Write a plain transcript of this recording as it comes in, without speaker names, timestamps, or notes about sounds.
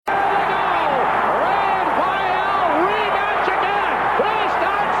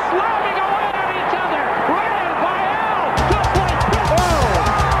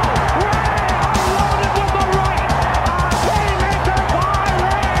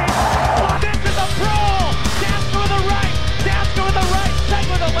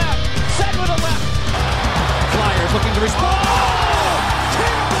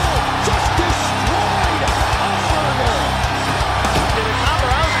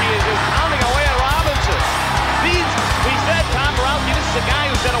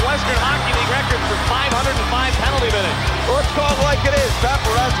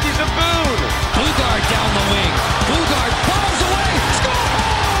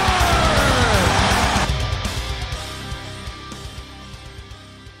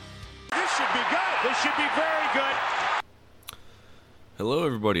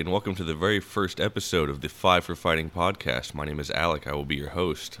everybody, and welcome to the very first episode of the Five for Fighting podcast. My name is Alec. I will be your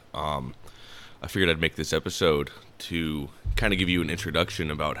host. I figured I'd make this episode to kind of give you an introduction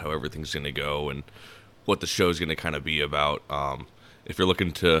about how everything's going to go and what the show's going to kind of be about. If you're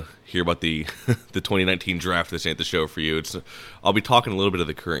looking to hear about the the 2019 draft, this ain't the show for you. I'll be talking a little bit of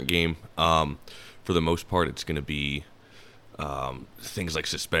the current game. For the most part, it's going to be things like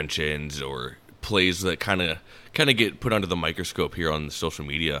suspensions or plays that kind of get put under the microscope here on the social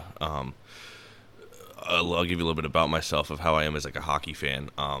media. I'll give you a little bit about myself of how I am as like a hockey fan.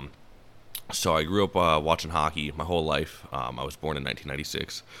 So I grew up watching hockey my whole life. I was born in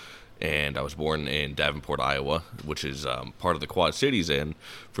 1996, and I was born in Davenport, Iowa, which is part of the Quad Cities. And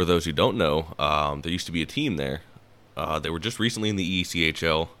for those who don't know, there used to be a team there. They were just recently in the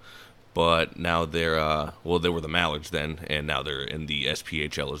ECHL, but now they're, they were the Mallards then, and now they're in the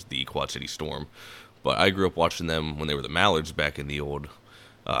SPHL as the Quad City Storm. But I grew up watching them when they were the Mallards back in the old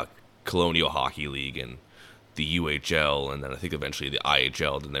Colonial Hockey League and the UHL, and then I think eventually the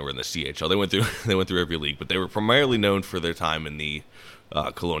IHL, then they were in the CHL. They went through every league, but they were primarily known for their time in the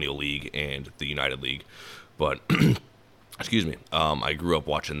Colonial League and the United League. But, excuse me, I grew up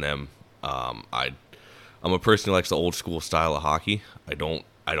watching them. I'm a person who likes the old school style of hockey. I don't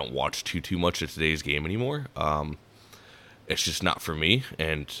watch too much of today's game anymore. It's just not for me,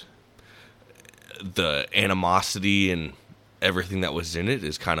 and the animosity and everything that was in it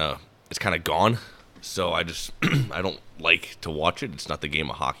is kind of gone. So I don't like to watch it. It's not the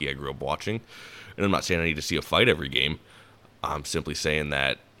game of hockey I grew up watching, and I'm not saying I need to see a fight every game. I'm simply saying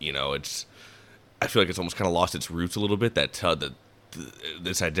that I feel like it's almost kind of lost its roots a little bit. That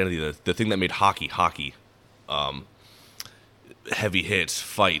this identity, the thing that made hockey. Heavy hits,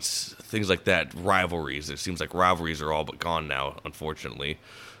 fights, things like that, rivalries. It seems like rivalries are all but gone now, unfortunately,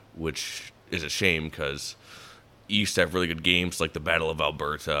 which is a shame because you used to have really good games like the Battle of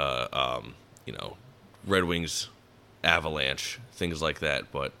Alberta, Red Wings, Avalanche, things like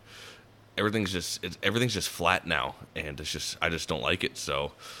that. But everything's just flat now, and I just don't like it.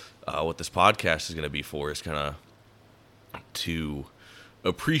 So, what this podcast is going to be for is kind of to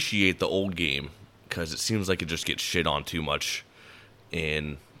appreciate the old game, because it seems like it just gets shit on too much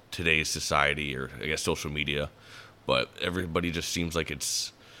in today's society, or I guess social media. But everybody just seems like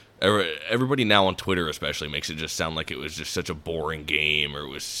everybody now on Twitter especially makes it just sound like it was just such a boring game, or it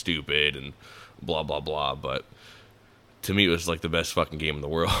was stupid and blah blah blah. But to me, it was like the best fucking game in the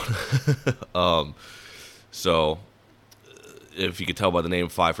world. So if you could tell by the name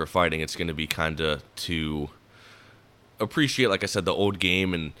Five for Fighting, it's going to be kind of to appreciate, like I said, the old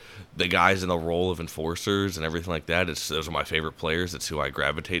game and the guys in the role of enforcers and everything like that. Those are my favorite players. That's who I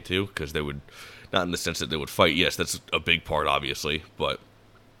gravitate to, because they would, not in the sense that they would fight. Yes, that's a big part, obviously, but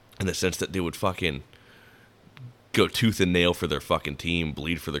in the sense that they would fucking go tooth and nail for their fucking team,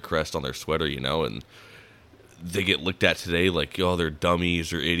 bleed for the crest on their sweater, and they get looked at today like, oh, they're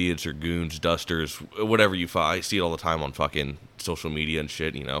dummies or idiots or goons, dusters, whatever you find. I see it all the time on fucking social media and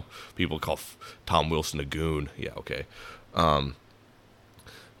shit, People call Tom Wilson a goon. Yeah, okay.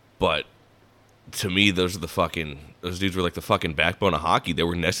 But to me, those dudes were like the fucking backbone of hockey. They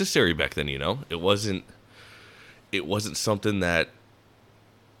were necessary back then, It wasn't something that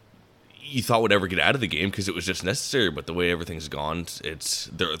you thought would ever get out of the game, because it was just necessary. But the way everything's gone,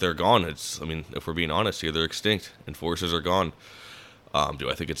 they're gone. If we're being honest here, they're extinct. Enforcers are gone.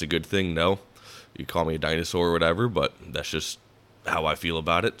 Do I think it's a good thing? No. You call me a dinosaur or whatever, but that's just how I feel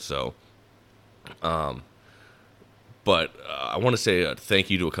about it. So, but I want to say thank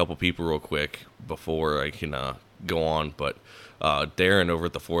you to a couple people real quick before I can go on. But Darren over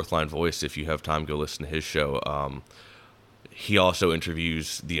at the Fourth Line Voice, if you have time, go listen to his show. He also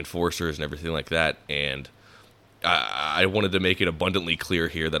interviews the enforcers and everything like that, and I wanted to make it abundantly clear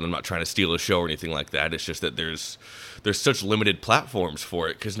here that I'm not trying to steal a show or anything like that. It's just that there's such limited platforms for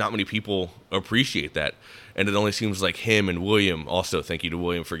it, because not many people appreciate that, and it only seems like him and William. Also, thank you to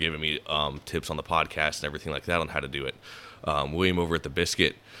William for giving me tips on the podcast and everything like that on how to do it. William over at the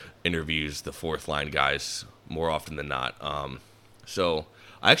Biscuit interviews the Fourth Line guys more often than not. So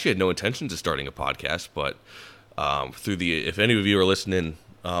I actually had no intentions of starting a podcast, but if any of you are listening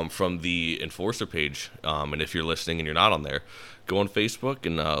from the Enforcer page, and if you're listening and you're not on there, go on Facebook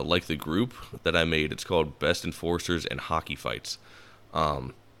and like the group that I made. It's called Best Enforcers and Hockey Fights. I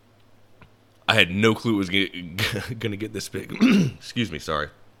had no clue it was going to get this big. Excuse me, sorry.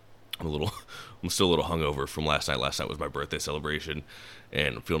 I'm still a little hungover from last night. Last night was my birthday celebration,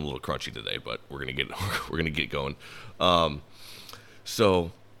 and I'm feeling a little crunchy today, but we're gonna get going.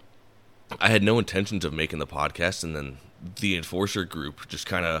 So I had no intentions of making the podcast, and then the Enforcer group just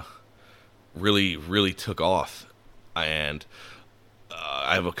kind of really, really took off. And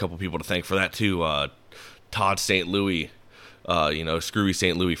I have a couple people to thank for that too. Todd St. Louis, Screwy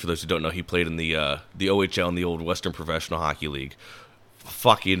St. Louis. For those who don't know, he played in the OHL and the old Western Professional Hockey League.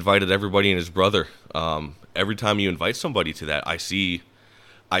 Fuck, he invited everybody and his brother. Every time you invite somebody to that, I see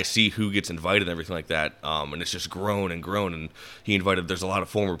who gets invited and everything like that, and it's just grown and grown. And he invited. There's a lot of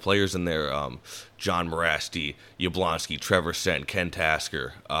former players in there: John Morasti, Yablonski, Trevor Sen, Ken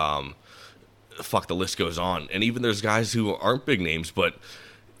Tasker. Fuck, the list goes on. And even there's guys who aren't big names, but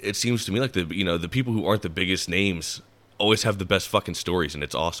it seems to me like the people who aren't the biggest names always have the best fucking stories, and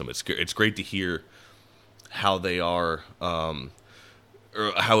it's awesome. It's great to hear how they are, or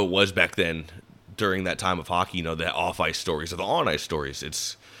how it was back then during that time of hockey. The off ice stories or the on ice stories.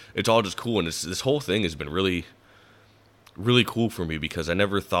 It's all just cool, and this whole thing has been really, really cool for me because I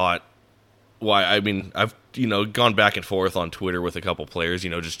never thought. Why? I mean, I've gone back and forth on Twitter with a couple players,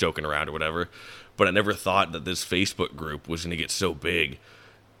 just joking around or whatever. But I never thought that this Facebook group was going to get so big.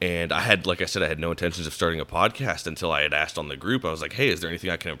 And like I said, I had no intentions of starting a podcast until I had asked on the group. I was like, "Hey, is there anything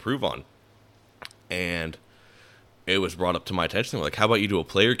I can improve on?" And it was brought up to my attention. They were like, "How about you do a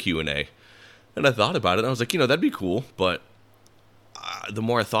player Q&A?" And I thought about it. And I was like, that'd be cool. But the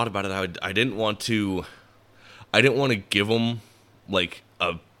more I thought about it, I didn't want to give them like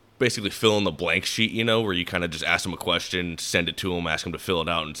a basically fill in the blank sheet, where you kind of just ask them a question, send it to them, ask them to fill it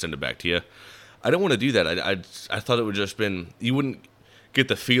out, and send it back to you. I don't want to do that. I thought it would just you wouldn't get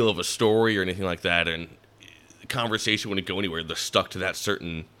the feel of a story or anything like that, and the conversation wouldn't go anywhere. They're stuck to those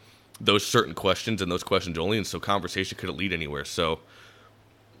certain questions and those questions only, and so conversation couldn't lead anywhere. So,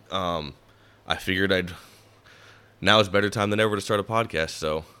 I figured now is a better time than ever to start a podcast.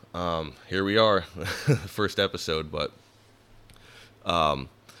 So, here we are, first episode, but,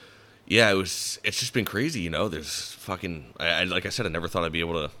 yeah, it's just been crazy, there's fucking, like I said, I never thought I'd be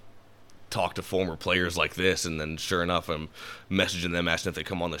able to talk to former players like this, and then sure enough, I'm messaging them asking if they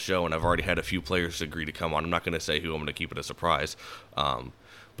come on the show, and I've already had a few players agree to come on. I'm not going to say who, I'm going to keep it a surprise,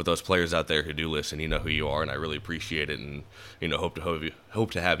 but those players out there who do listen, you know who you are, and I really appreciate it, and, hope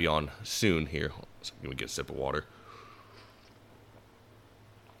to have you on soon here. So let me get a sip of water.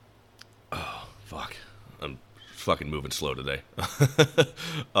 Oh, fuck. I'm fucking moving slow today.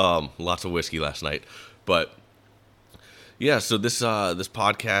 Lots of whiskey last night, but yeah. So this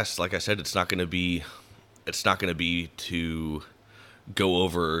podcast, like I said, it's not going to be to go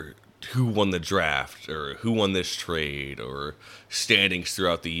over who won the draft or who won this trade or standings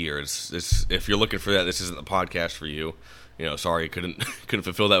throughout the year. It's if you're looking for that, this isn't the podcast for you. Sorry, couldn't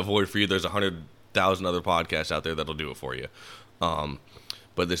fulfill that void for you. There's 100,000 other podcasts out there that'll do it for you.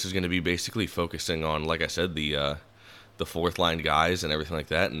 But this is going to be basically focusing on, like I said, the fourth line guys and everything like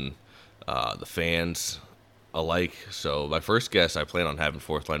that, and the fans alike. So my first guest, I plan on having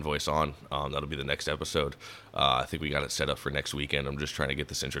fourth line voice on. That'll be the next episode. I think we got it set up for next weekend. I'm just trying to get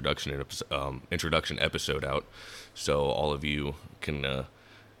this introduction episode out, so all of you can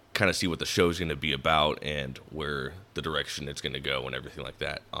kind of see what the show's going to be about and where the direction it's going to go and everything like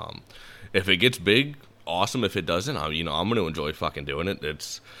that. If it gets big, awesome. If it doesn't, I'm going to enjoy fucking doing it.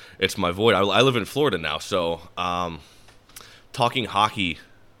 It's my void. I live in Florida now, so talking hockey,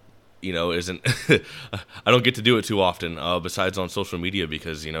 isn't I don't get to do it too often, besides on social media,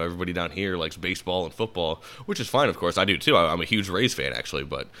 because everybody down here likes baseball and football, which is fine, of course. I do too. I'm a huge Rays fan, actually,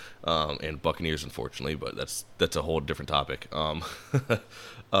 but and Buccaneers, unfortunately, but that's a whole different topic.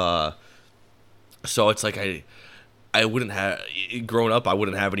 So it's like I wouldn't have, growing up, I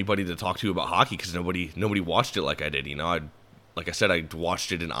wouldn't have anybody to talk to about hockey because nobody watched it like I did. Like I said, I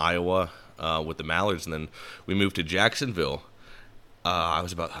watched it in Iowa with the Mallards, and then we moved to Jacksonville. I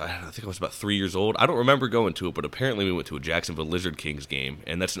think I was about 3 years old. I don't remember going to it, but apparently we went to a Jacksonville Lizard Kings game,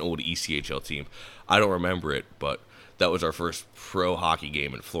 and that's an old ECHL team. I don't remember it, but that was our first pro hockey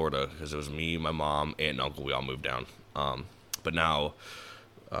game in Florida because it was me, my mom, aunt, and uncle. We all moved down. But now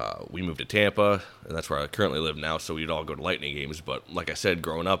we moved to Tampa, and that's where I currently live now, so we'd all go to Lightning games. But like I said,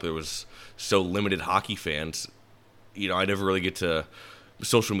 growing up, there was so limited hockey fans. I never really get to...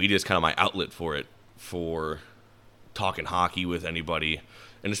 Social media is kind of my outlet for talking hockey with anybody,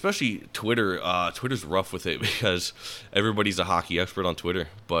 and especially Twitter. Twitter's rough with it because everybody's a hockey expert on Twitter,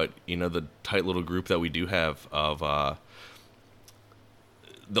 but the tight little group that we do have of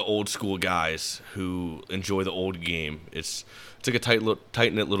the old school guys who enjoy the old game, it's like a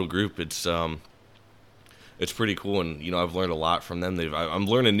tight-knit little group. It's pretty cool, and I've learned a lot from them. I'm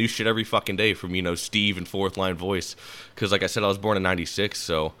learning new shit every fucking day from Steve and Fourth Line Voice, because like I said, I was born in '96,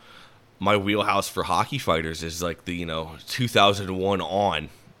 so my wheelhouse for hockey fighters is like the 2001 on,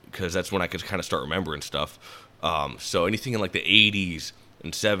 because that's when I could kind of start remembering stuff. So anything in like the 80s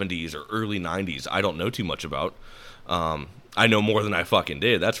and 70s or early 90s, I don't know too much about. I know more than I fucking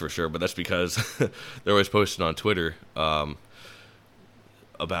did, that's for sure. But that's because they're always posting on Twitter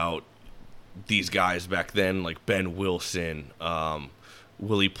about these guys back then, like Ben Wilson,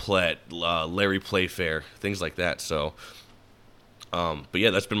 Willie Plett, Larry Playfair, things like that. So, but yeah,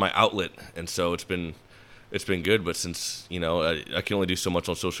 that's been my outlet, and so it's been good. But since I can only do so much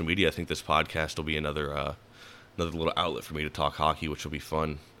on social media, I think this podcast will be another little outlet for me to talk hockey, which will be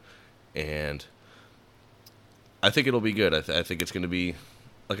fun, and I think it'll be good. I think it's going to be,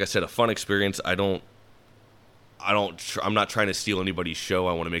 like I said, a fun experience. I'm not trying to steal anybody's show.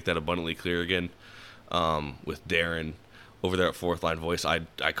 I want to make that abundantly clear again. With Darren over there at Fourth Line Voice, I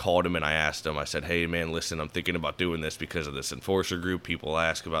called him and I asked him. I said, "Hey man, listen, I'm thinking about doing this because of this enforcer group. People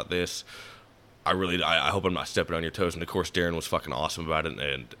ask about this. I hope I'm not stepping on your toes." And of course, Darren was fucking awesome about it.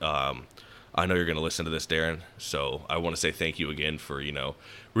 And I know you're going to listen to this, Darren. So I want to say thank you again for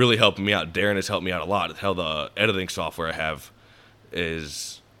really helping me out. Darren has helped me out a lot. Hell, the editing software I have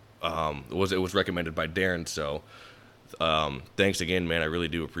was recommended by Darren. So thanks again, man. I really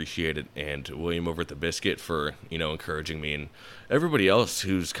do appreciate it. And William over at the Biscuit for encouraging me, and everybody else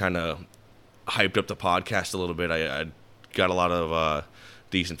who's kind of hyped up the podcast a little bit. I got a lot of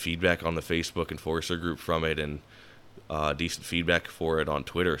decent feedback on the Facebook Enforcer group from it, and decent feedback for it on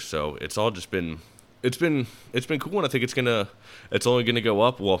Twitter. So it's all just been cool, and I think it's only gonna go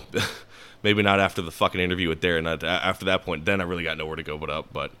up. Well, maybe not after the fucking interview with Darren. After that point, then I really got nowhere to go but up.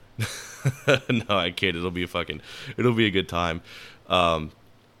 But no, I kid. It'll be a good time.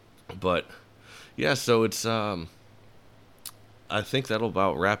 But yeah, so it's I think that'll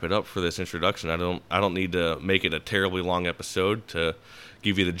about wrap it up for this introduction. I don't need to make it a terribly long episode to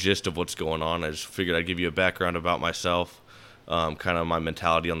give you the gist of what's going on. I just figured I'd give you a background about myself, kind of my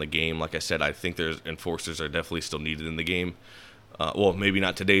mentality on the game. Like I said, I think enforcers are definitely still needed in the game. Well, maybe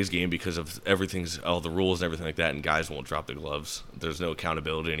not today's game because of all the rules and everything like that, and guys won't drop their gloves. There's no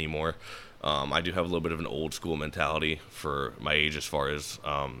accountability anymore. I do have a little bit of an old school mentality for my age as far as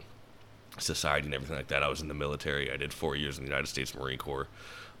society and everything like that. I was in the military. I did 4 years in the United States Marine Corps.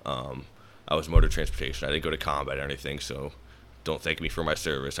 I was motor transportation. I didn't go to combat or anything, so don't thank me for my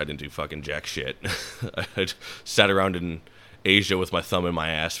service. I didn't do fucking jack shit. I sat around in Asia with my thumb in my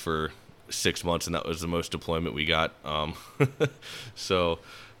ass for 6 months, and that was the most deployment we got. So,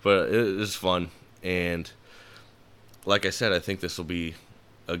 but it was fun, and like I said, I think this will be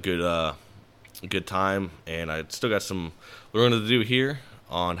a good time, and I still got some learning to do here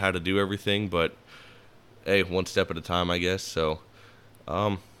on how to do everything, but hey, one step at a time, I guess. So,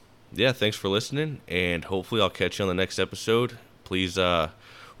 yeah, thanks for listening, and hopefully I'll catch you on the next episode. Please,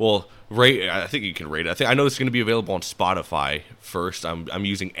 rate. I think you can rate it. I know it's going to be available on Spotify first. I'm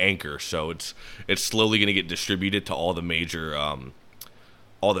using Anchor, so it's slowly going to get distributed to all the major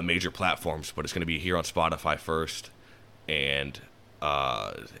platforms, but it's going to be here on Spotify first, and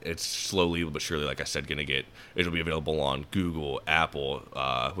it's slowly but surely, like I said, it'll be available on Google, Apple.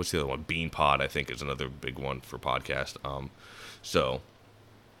 What's the other one? BeanPod, I think, is another big one for podcast.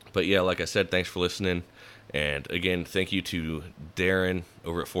 But yeah, like I said, thanks for listening. And again, thank you to Darren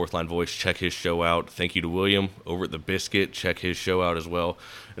over at Fourth Line Voice. Check his show out. Thank you to William over at the Biscuit. Check his show out as well.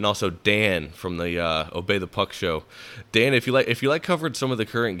 And also Dan from the Obey the Puck show. Dan, if you like covering some of the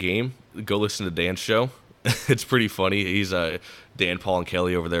current game, go listen to Dan's show. It's pretty funny. He's Dan, Paul, and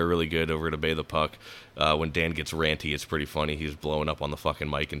Kelly over there are really good over at Obey the Puck. When Dan gets ranty, it's pretty funny. He's blowing up on the fucking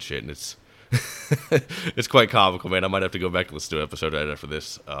mic and shit, and it's it's quite comical, man. I might have to go back and listen to an episode right after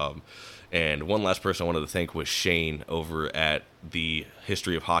this. And one last person I wanted to thank was Shane over at the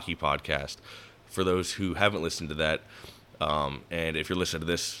History of Hockey podcast. For those who haven't listened to that, and if you're listening to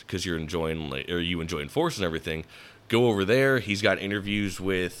this because you enjoy Enforce and everything, go over there. He's got interviews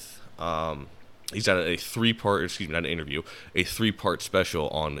with he's got a three-part special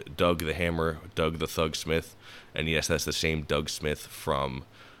on Doug the Hammer, Doug the Thug Smith, and yes, that's the same Doug Smith from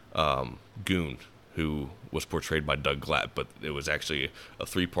Goon, who was portrayed by Doug Glatt, but it was actually a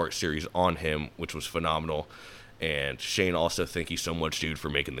 3-part series on him, which was phenomenal. And Shane, also, thank you so much, dude, for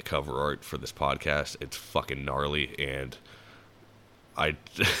making the cover art for this podcast. It's fucking gnarly, and I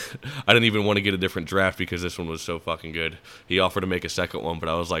didn't even want to get a different draft because this one was so fucking good. He offered to make a second one, but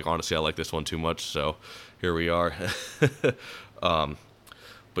I was like, honestly, I like this one too much, so here we are.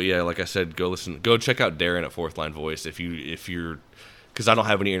 But yeah, like I said, go check out Darren at Fourth Line Voice if you're, because I don't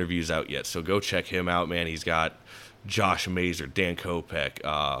have any interviews out yet, so go check him out, man. He's got Josh Mazer, Dan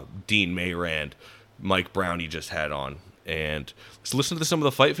Kopech, Dean Mayrand, Mike Brown he just had on. And let's listen to some of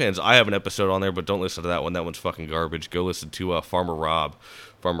the Fight Fans. I have an episode on there, but don't listen to that one. That one's fucking garbage. Go listen to Farmer Rob.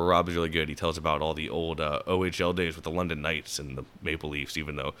 Farmer Rob is really good. He tells about all the old OHL days with the London Knights and the Maple Leafs,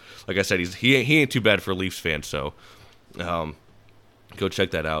 even though, like I said, he ain't too bad for a Leafs fan, so Go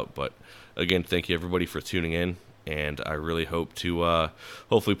check that out. But again, thank you everybody for tuning in, and I really hope to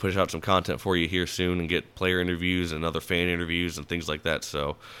hopefully push out some content for you here soon and get player interviews and other fan interviews and things like that.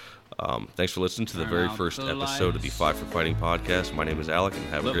 So thanks for listening to the very first episode of the Five for Fighting podcast. My name is Alec, and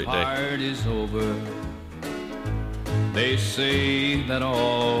have a great day. The party's over. They say that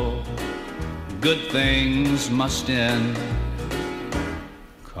all good things must end.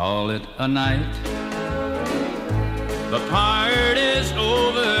 Call it a night. The party's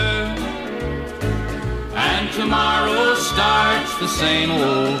over, and tomorrow starts the same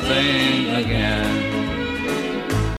old thing again.